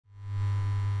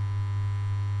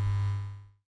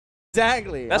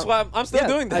Exactly. That's why I'm still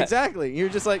doing that. Exactly. You're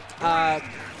just like,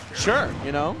 sure,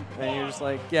 you know? And you're just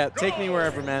like, yeah, take me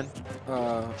wherever, man.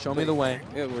 Show me the way.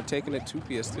 Yeah, we're taking it to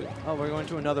PS2. Oh, we're going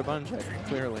to another button check,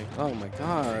 clearly. Oh my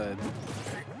god.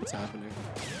 What's happening?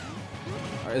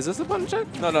 Is this a button check?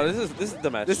 No, this is the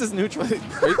match. This is neutral.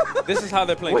 This is how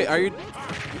they're playing. Wait, are you...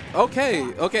 Okay,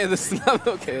 this is not...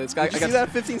 Okay, it's got... Did you see that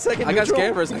 15-second I got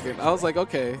scared for a second. I was like,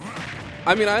 okay.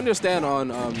 I mean, I understand on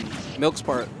Milk's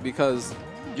part because...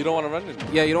 You don't want to run into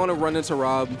him. Yeah, you don't want to run into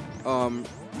Rob.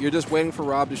 You're just waiting for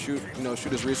Rob to shoot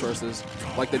his resources,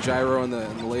 like the gyro and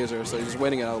the laser. So you're just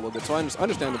waiting it out a little bit. So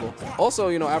understandable. Also,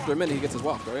 after a minute, he gets his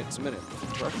waft, right? It's a minute,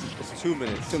 correct? It's 2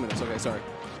 minutes. 2 minutes, okay, sorry.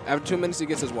 After 2 minutes, he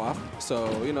gets his waft. So,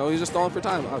 he's just stalling for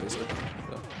time, obviously.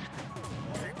 So.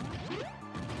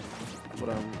 But,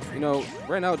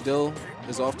 right now, Dill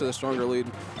is off to the stronger lead.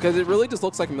 Because it really just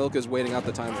looks like Milk is waiting out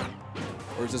the timer.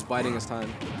 Or he's just biding his time.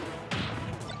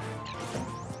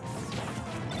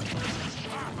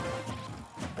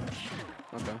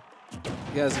 Okay.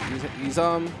 Yes, he's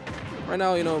right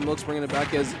now, Milk's bringing it back.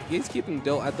 He's keeping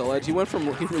Dill at the ledge. He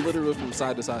literally from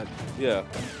side to side. Yeah.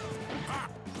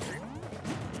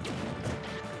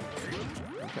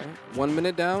 Okay. 1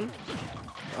 minute down.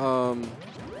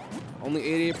 Only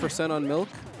 88% on Milk,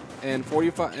 and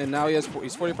 45. And now he's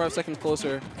 45 seconds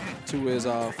closer to his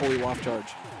fully waft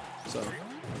charge. So.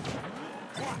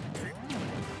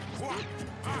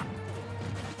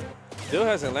 Dill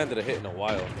hasn't landed a hit in a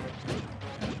while.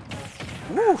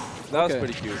 Woo! That was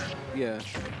pretty cute. Yeah.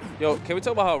 Yo, can we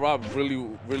talk about how Rob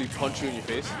really punched you in your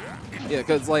face? Yeah,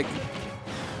 because, like,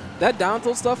 that down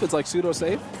tilt stuff is, like,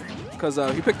 pseudo-safe. Because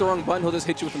if you pick the wrong button, he'll just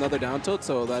hit you with another down tilt.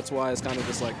 So that's why it's kind of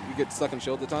just, like, you get stuck in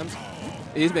shield at times.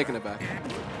 He's making it back.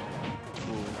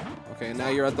 Ooh. Okay, now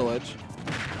you're at the ledge.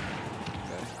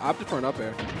 Okay. Opted for an up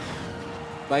air.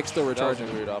 Bike's still recharging.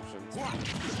 That was a weird option.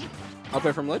 Up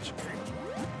air from ledge?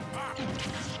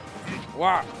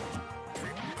 Wow.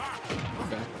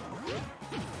 Okay.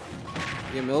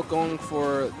 Yeah, Milk going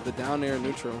for the down air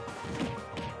neutral.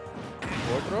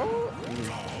 Forward throw?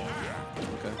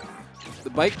 Okay. The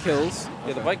bike kills.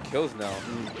 Yeah, the bike kills now.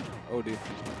 OD.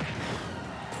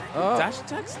 Dash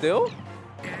attack still?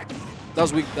 That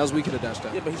was weak to the dash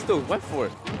attack. Yeah, but he still went for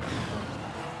it.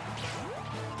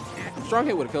 Strong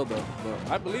hit would have killed though.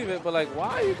 I believe it, but like, why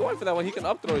are you going for that when he can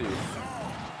up throw you?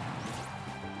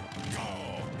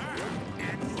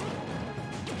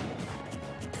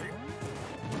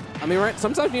 I mean, right?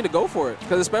 Sometimes you need to go for it,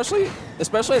 because especially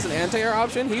as an anti-air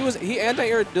option, he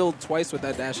anti-aired Dill twice with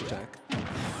that dash attack.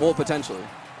 Well, potentially.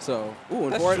 So, ooh,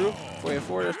 and forward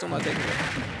air still not taking it.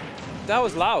 That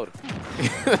was loud.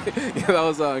 Yeah, that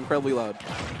was incredibly loud.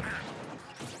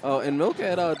 Oh, and Milk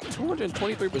at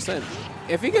 223%.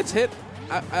 If he gets hit,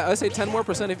 I say 10 more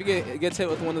 %. If he gets hit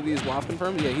with one of these waft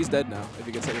confirms, yeah, he's dead now. If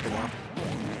he gets hit with the waft.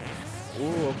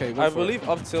 Ooh, okay. I believe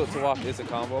up tilt to waft is a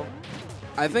combo.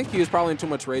 I think he was probably in too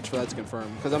much rage for that to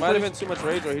confirm. Because I might have been too much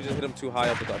rage, or he just hit him too high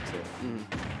up with up tilt.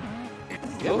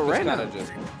 Yeah, but right now,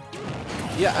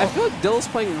 yeah, I feel like Dill's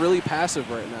playing really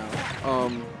passive right now.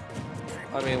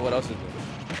 I mean, what else is doing?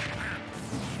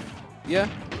 Yeah.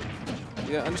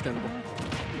 Yeah, understandable.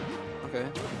 Okay.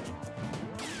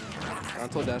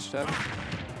 Until dash attack.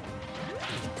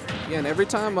 Yeah, and every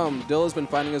time Dill has been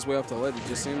finding his way up the ledge, it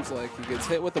just seems like he gets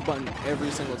hit with the button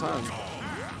every single time.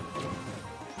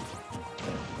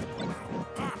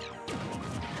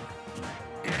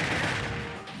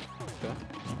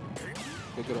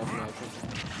 Good off an option.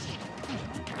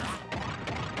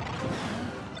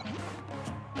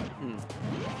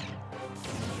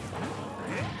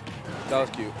 That was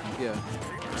cute. Yeah.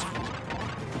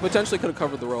 Potentially could have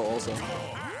covered the roll also.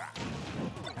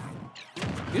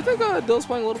 Do you think Dill's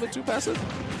playing a little bit too passive?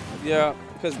 Yeah,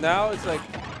 because now it's like,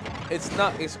 it's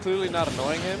clearly not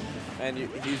annoying him, and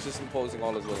he's just imposing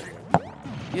all his will.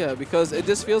 Yeah, because it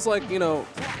just feels like,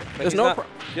 there's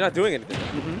you're not doing anything.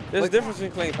 There's a difference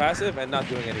between playing passive and not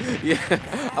doing anything.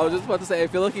 Yeah, I was just about to say, I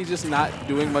feel like he's just not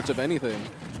doing much of anything.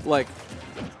 Like,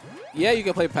 yeah, you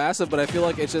can play passive, but I feel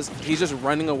like he's just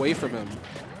running away from him.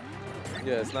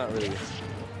 Yeah, it's not really.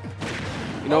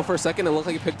 For a second, it looked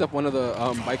like he picked up one of the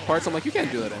bike parts. I'm like, you can't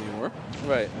do that anymore.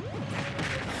 Right.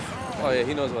 Oh, yeah,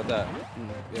 he knows about that.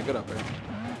 Yeah, good up there.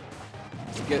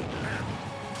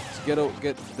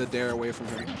 Get the dare away from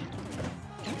him.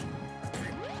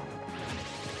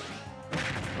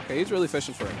 Okay, he's really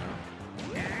fishing for it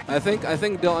now. I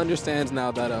think Dill understands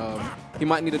now that he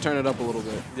might need to turn it up a little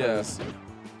bit. Yes.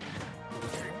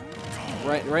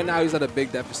 Right now he's at a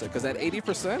big deficit because at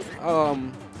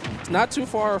 80%, it's not too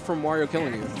far from Wario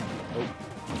killing you.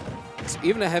 It's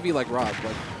even a heavy like Rob.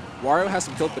 Like Wario has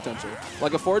some tilt potential.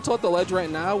 Like a forward tilt at the ledge right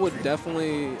now would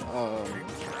definitely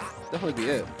be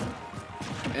it.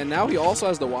 And now he also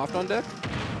has the waft on deck.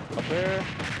 Up there.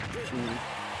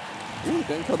 Ooh,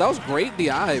 didn't kill. That was great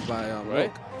DI by Right?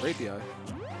 Milk. Great DI.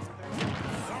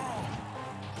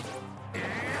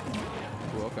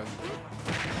 Ooh, okay.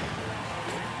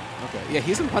 Okay. Yeah,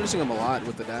 he's been punishing him a lot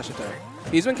with the dash attack.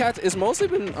 He's been It's mostly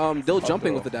been Dill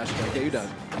jumping with the dash attack. Yeah, you died.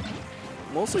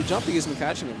 Mostly jumping. He's been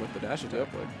catching him with the dash attack.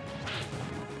 Okay.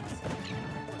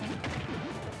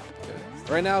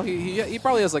 Right now, he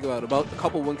probably has like about a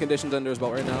couple win conditions under his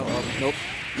belt right now. Nope.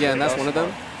 Yeah, and that's one of them.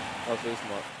 That was really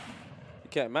smart. You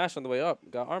can't mash on the way up.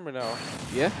 Got armor now.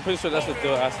 Yeah. Pretty sure that's what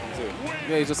Dill asked him too.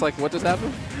 Yeah, he's just like, what just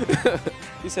happened?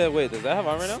 He said, wait, does that have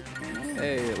armor now?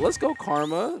 Hey, let's go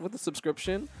Karma with the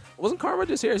subscription. Wasn't Karma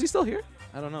just here? Is he still here?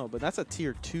 I don't know, but that's a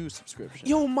tier 2 subscription.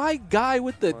 Yo, my guy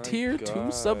with the My tier 2 guy.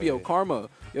 sub. Yo, Karma.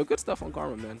 Yo, good stuff on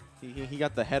Karma, man. He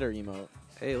got the header emote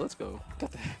Hey, let's go.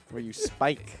 where you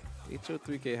spike.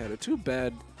 HO3K header. Too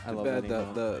bad. I love bad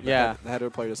that emote. the header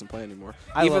player doesn't play anymore.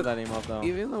 I love that emote though.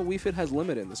 Even though Wii Fit has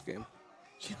limit in this game.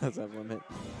 She does have limit.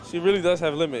 She really does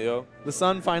have limit, yo. The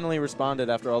sun finally responded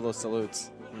after all those salutes.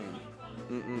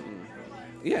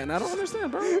 Yeah, and I don't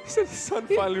understand, bro. He said the sun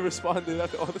finally responded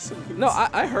after all the salutes. No,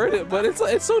 I heard it, but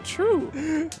it's so true.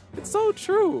 It's so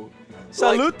true.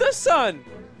 Salute the sun!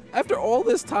 After all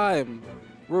this time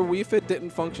where Wii Fit didn't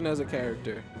function as a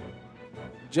character,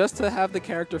 just to have the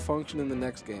character function in the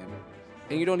next game,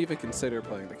 and you don't even consider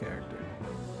playing the character.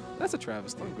 That's a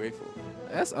travesty. Ungrateful.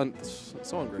 That's so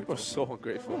People ungrateful. are so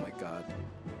ungrateful. Oh my god.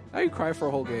 How you cry for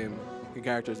a whole game, your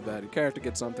character's bad, your character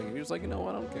gets something, and you're just like, you know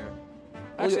what, I don't care.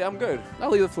 Actually, I'm good. I'll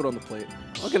leave the food on the plate.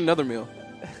 I'll get another meal.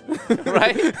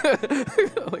 Right?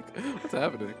 Like, what's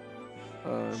happening?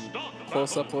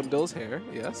 Close up on Dill's hair,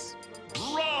 yes.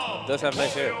 Does have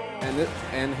nice hair.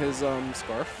 And his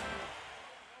scarf.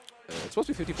 It's supposed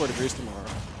to be 54 degrees tomorrow.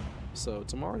 So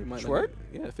tomorrow you might Swear?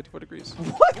 Yeah, 54 degrees.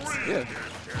 What? Yeah.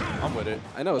 I'm with it.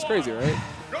 I know, it's crazy, right?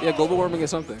 Yeah, global warming is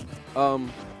something. But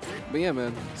yeah,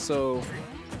 man. So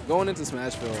going into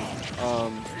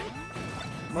Smashville,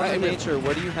 Mother Nature,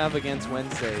 what do you have against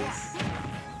Wednesdays?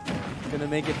 Gonna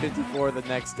make it 54 the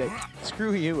next day.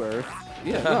 Screw you, Earth.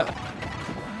 yeah, no.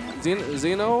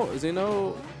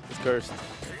 Xeno, It's cursed.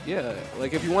 yeah.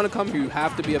 Like if you want to come here, you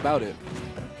have to be about it.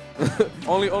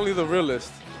 Only the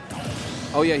realist.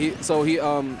 Oh yeah, he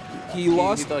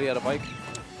lost. He thought he had a bike.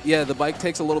 Yeah, the bike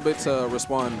takes a little bit to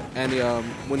respond, and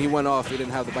when he went off, he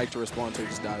didn't have the bike to respond, so he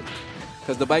just died.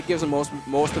 Because the bike gives him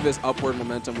most of his upward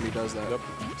momentum when he does that. Yep.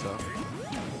 So.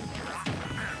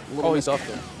 Oh, he's off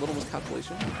there. Little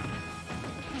miscalculation.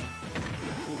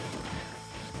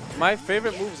 My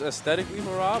favorite moves aesthetically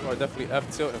for Rob are definitely F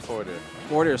tilt and forward air.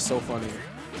 Forward air is so funny.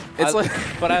 It's like,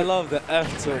 but I love the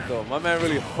F tilt though. My man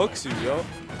really hooks you, yo.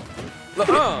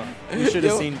 You should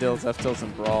have Yo. seen Dill's F tilts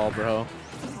in Brawl, bro.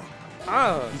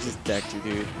 He just decked you,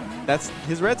 dude. That's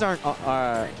his reds aren't.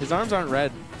 His arms aren't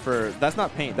red for. That's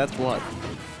not paint. That's blood.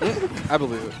 I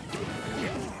believe it.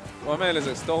 My man is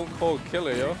a stone cold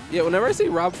killer, yo. Yeah, whenever I see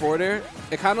Rob forward air,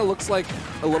 it kind of looks like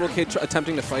a little kid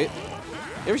attempting to fight.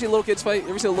 You ever see little kids fight? You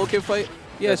ever see a little kid fight?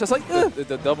 Yeah, it's just like,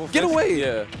 The double Get fist? away!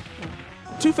 Yeah.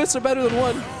 2 fists are better than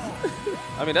 1.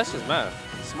 I mean, that's just math.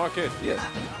 Smart kid. Yeah.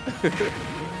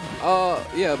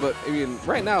 Yeah, but I mean,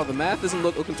 right now the math isn't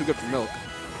looking too good for Milk.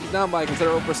 He's down by a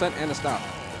considerable percent and a stop,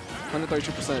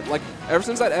 132%. Like ever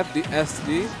since that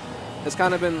SD, it's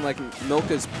kind of been like Milk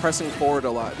is pressing forward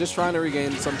a lot, just trying to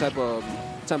regain some type of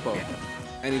tempo,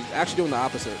 and he's actually doing the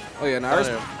opposite. Oh yeah, and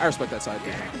I respect that side.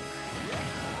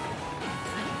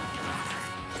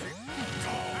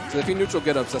 So if he neutral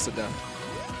get ups, that's a death.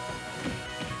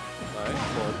 Nice.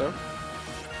 Forward throw.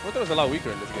 Forward throw was a lot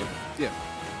weaker in this game. Yeah.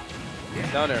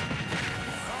 Down there.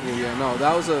 Yeah, no,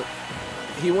 that was a.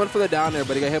 He went for the down air,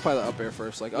 but he got hit by the up air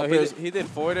first. Like No, up he air. did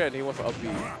forward air and he went for up B.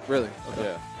 Really? Okay.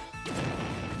 Yeah.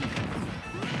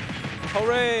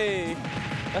 Hooray!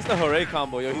 That's the hooray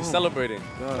combo, yo. He's celebrating.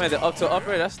 God. Man, the up to up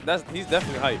air, he's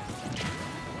definitely hype.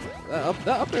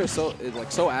 That up air is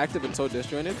so active and so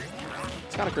disjointed.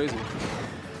 It's kind of crazy.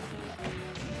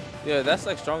 Yeah, that's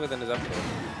like stronger than his up air.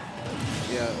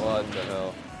 Yeah. What the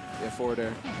hell? Yeah, forward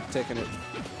air, taking it.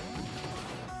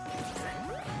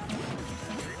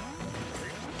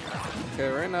 Okay,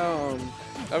 right now.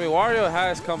 I mean, Wario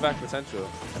has comeback potential.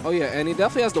 Oh yeah, and he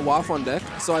definitely has the waft on deck.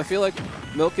 So I feel like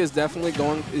Milk is definitely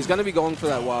going. He's gonna be going for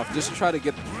that waft just to try to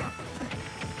get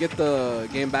the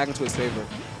game back into his favor.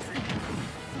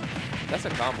 That's a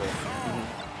combo.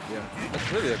 Yeah.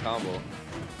 That's really a combo.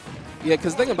 Yeah,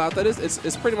 because the thing about that is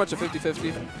it's pretty much a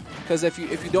 50-50. Because if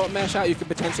you don't mash out, you could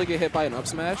potentially get hit by an up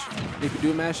smash. If you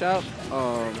do mash out,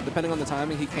 depending on the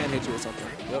timing, he can hit you with something.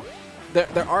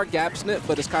 Yep. There are gaps in it,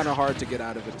 but it's kind of hard to get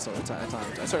out of it at times,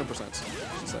 at certain percents.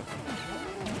 I should say.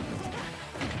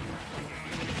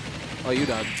 Oh, you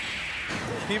died.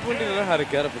 People need to learn how to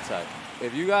get up attack.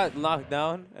 If you got knocked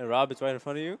down and Rob is right in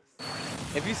front of you,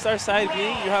 if you start side B,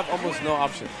 you have almost no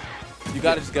option. You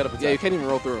gotta just get up attack. Yeah, you can't even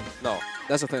roll through. No.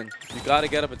 That's the thing. You gotta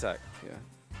get up attack. Yeah.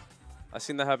 I've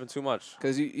seen that happen too much.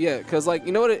 Cause like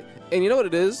you know what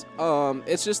it is?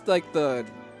 It's just like the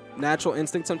natural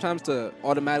instinct sometimes to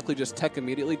automatically just tech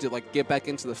immediately to like get back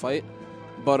into the fight.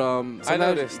 But I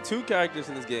know there's 2 characters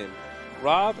in this game,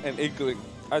 Rob and Inkling.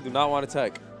 I do not want to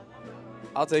tech.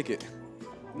 I'll take it.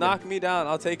 Knock me down,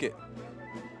 I'll take it.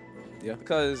 Yeah.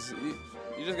 Because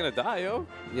you're just gonna die, yo.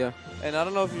 Yeah. And I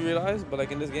don't know if you realize, but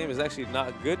like in this game, it's actually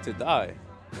not good to die.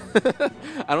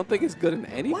 I don't think it's good in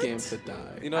any game to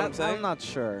die. You know what I'm saying? I'm not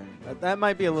sure. That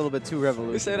might be a little bit too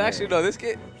revolutionary. You said actually no. This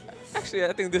game, actually,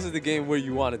 I think this is the game where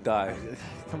you want to die.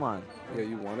 Come on. Yeah,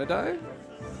 you want to die?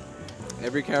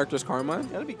 Every character's Carmine? You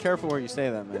gotta be careful where you say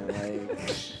that, man. Like,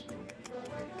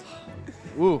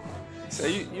 woo. So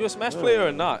you a Smash player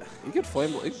or not? You get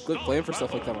flame for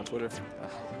stuff like that on Twitter.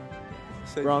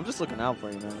 Bro, I'm just looking out for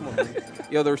you, man. Come on, man.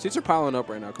 Yo, the receipts are piling up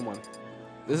right now. Come on.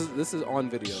 This is on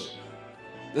video.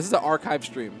 This is an archive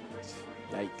stream.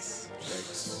 Yikes.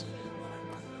 Yikes.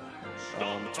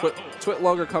 Twit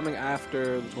logger coming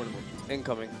after the tournament.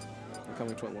 Incoming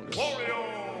Twit logger.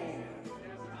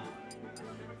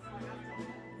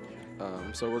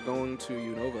 So we're going to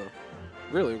Unova.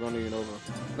 Really, we're going to Unova.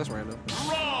 That's random.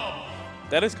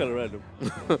 That is kind of random.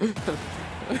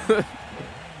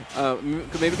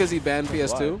 Maybe because he banned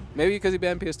PS2. Why? Maybe because he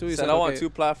banned PS2. He said I want 2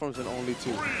 platforms and only 2.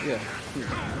 Yeah.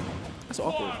 That's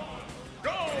awkward.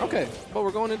 Okay, but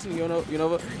we're going into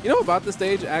Unova. You know about the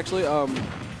stage, actually,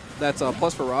 that's a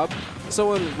plus for Rob. So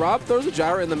when Rob throws a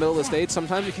gyro in the middle of the stage,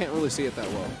 sometimes you can't really see it that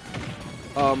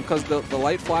well. Because the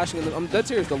light flashing, I'm dead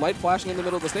serious, the light flashing in the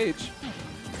middle of the stage,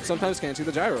 sometimes can't see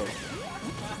the gyro.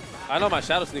 I know my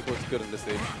Shadow Sneak was good in this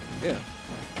stage. Yeah.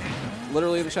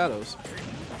 Literally in the shadows.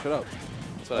 Shut up.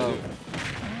 That's what I do.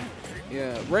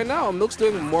 Yeah, right now, Milk's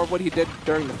doing more of what he did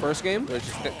during the first game. Which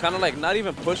is kind of like not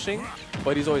even pushing,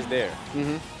 but he's always there.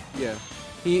 Mm-hmm. Yeah.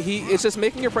 It's just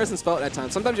making your presence felt at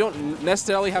times. Sometimes you don't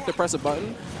necessarily have to press a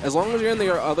button. As long as you're in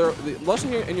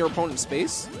in your opponent's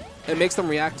space, it makes them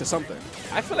react to something.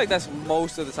 I feel like that's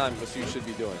most of the time what you should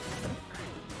be doing.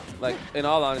 Like, in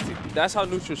all honesty, that's how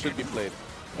neutral should be played.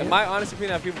 In my honest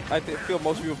opinion, I feel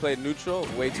most people play neutral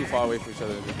way too far away from each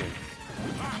other in the game.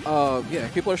 Yeah,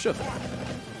 people are shook.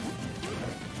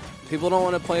 People don't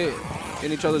want to play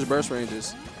in each other's burst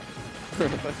ranges. But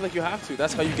I feel like you have to.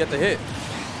 That's how you get the hit.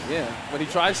 Yeah. When he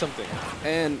tries something.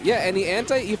 And yeah, and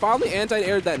he finally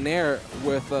anti-aired that nair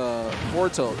with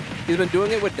forward tilt. He's been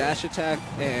doing it with dash attack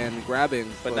and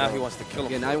grabbing. But now he wants to kill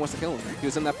him. Yeah, now he wants to kill him. He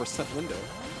was in that percent window.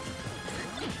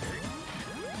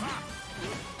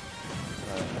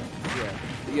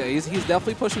 Yeah, he's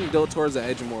definitely pushing Dill towards the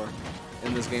edge more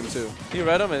in this game too. He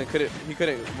read him and he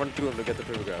couldn't run through him to get the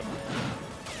pivot grab.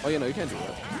 Oh, you know, you can't do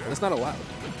that. That's not allowed.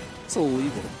 It's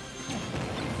illegal.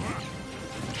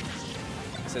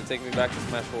 He said, take me back to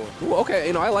Smash 4. Ooh, okay,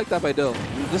 you know, I like that by Dill.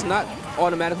 Just not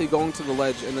automatically going to the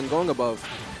ledge and then going above.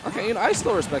 Okay, you know, I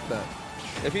still respect that.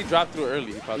 If he dropped through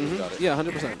early, he probably got it. Yeah,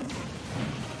 100%.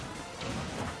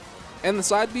 And the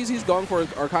side Bs he's going for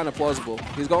are kind of plausible.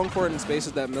 He's going for it in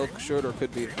spaces that Milk should or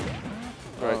could be.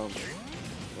 Right.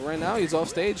 Right now, he's off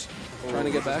stage, trying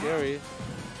to get back. Scary.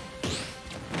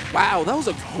 Wow, that was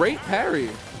a great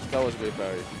parry. That was a great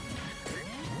parry.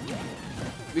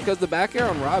 Because the back air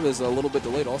on Rob is a little bit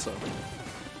delayed also.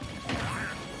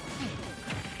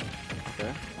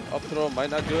 Okay. Up throw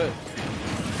might not do it.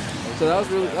 So that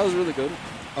was really good.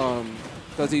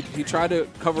 Because he tried to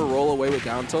cover roll away with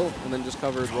down tilt and then just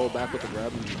covered roll back with the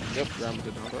grab and grab with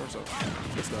the down throw. So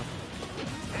good stuff.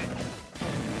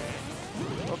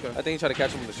 Okay. I think he tried to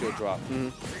catch him with a shield drop.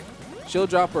 Shield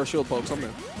drop or shield poke,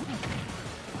 something.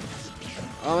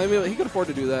 I mean, he could afford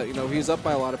to do that. You know, he's up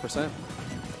by a lot of percent.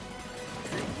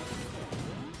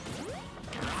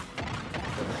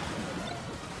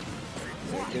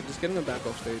 Yeah, just getting him back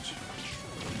off stage.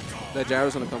 That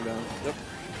gyro's gonna come down. Yep.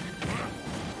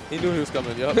 He knew he was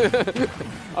coming, yup. I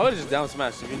would have just down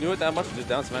smashed. If you knew it that much, just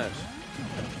down smash.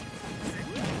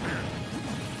 Yeah.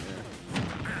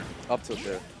 Up tilt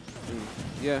there.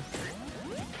 Yeah.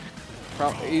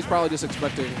 He's probably just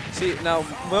expecting. See, now,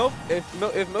 Milk,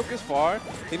 if Milk is far,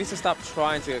 he needs to stop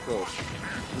trying to get close.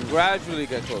 Gradually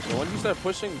get close. So when you start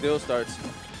pushing, Dill starts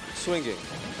swinging.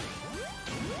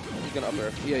 He's gonna up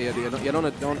air. Yeah.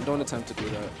 Don't attempt to do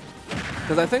that.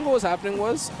 Because I think what was happening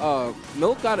was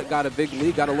Milk got a big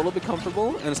lead, got a little bit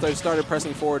comfortable, and started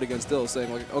pressing forward against Dill,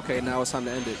 saying like, okay, now it's time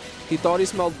to end it. He thought he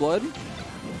smelled blood. He's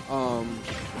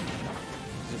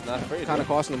just not afraid. Kind of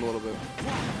costing him a little bit.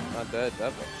 Not dead.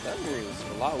 That move is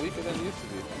a lot weaker than it used to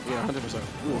be. Yeah,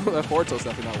 100%. That forward tilt's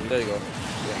definitely not weak. There you go.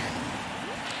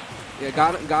 Yeah,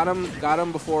 got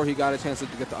him before he got a chance to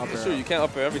get the up air. Sure, you can't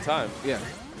up air every time. Yeah.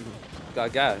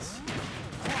 Got gas.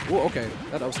 Ooh, okay.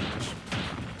 That up smash.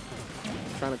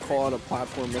 Trying to call out a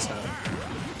platform mishap.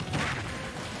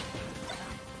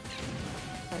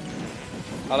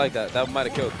 I like that. That might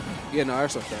have killed. Yeah, no, I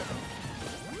respect that.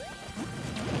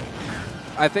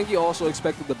 I think he also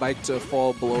expected the bike to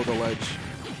fall below the ledge,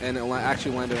 and it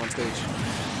actually landed on stage.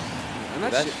 And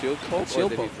that shield poke,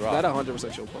 shield or did he poke. drop? That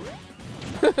 100% shield poke.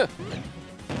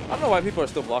 I don't know why people are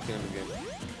still blocking in the game.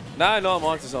 Now I know I'm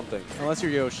onto something. Unless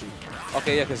you're Yoshi.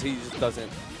 Okay, yeah, because he just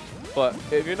doesn't. But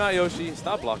if you're not Yoshi,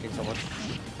 stop blocking so much.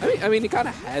 I mean, he kind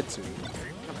of had to.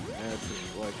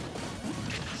 Like,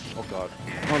 oh god.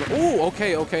 Oh,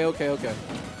 okay.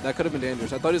 That could have been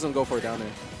dangerous. I thought he was gonna go for it down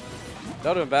there. That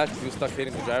would have been bad because he was stuck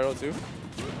hitting the gyro too.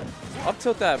 Up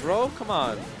tilt that, bro. Come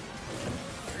on.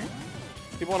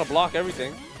 People want to block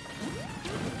everything.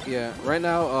 Yeah, right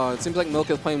now, it seems like Milk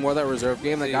is playing more of that reserve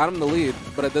game. That got him the lead,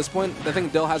 but at this point, I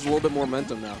think Dill has a little bit more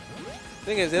momentum now.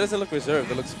 Thing is, it doesn't look reserved.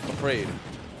 It looks afraid.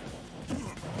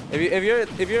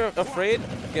 If you're afraid,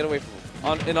 get away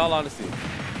from him. In all honesty,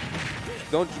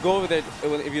 don't go over there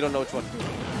if you don't know which one to do.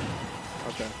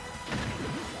 Okay.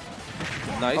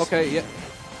 Nice. Okay. Yeah.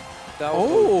 That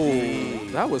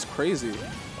was that was crazy.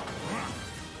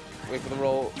 Wait for the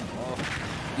roll. Oh.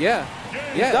 Yeah.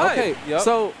 Yeah. Died. Okay. Yep.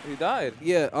 So he died.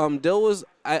 Yeah. Dill was.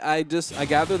 I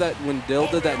gather that when Dill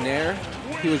did that nair,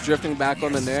 he was drifting back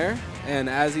on the nair, and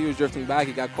as he was drifting back,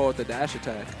 he got caught with the dash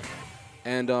attack.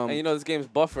 And you know this game's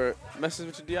buffer messes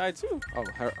with your DI too. Oh,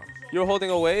 you're holding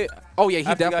away. Oh yeah, he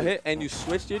after definitely you got hit, and you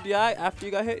switched your DI after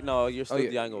you got hit. No, you're still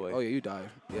DIing away. Oh yeah, you died.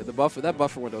 Yeah, that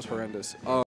buffer window is horrendous.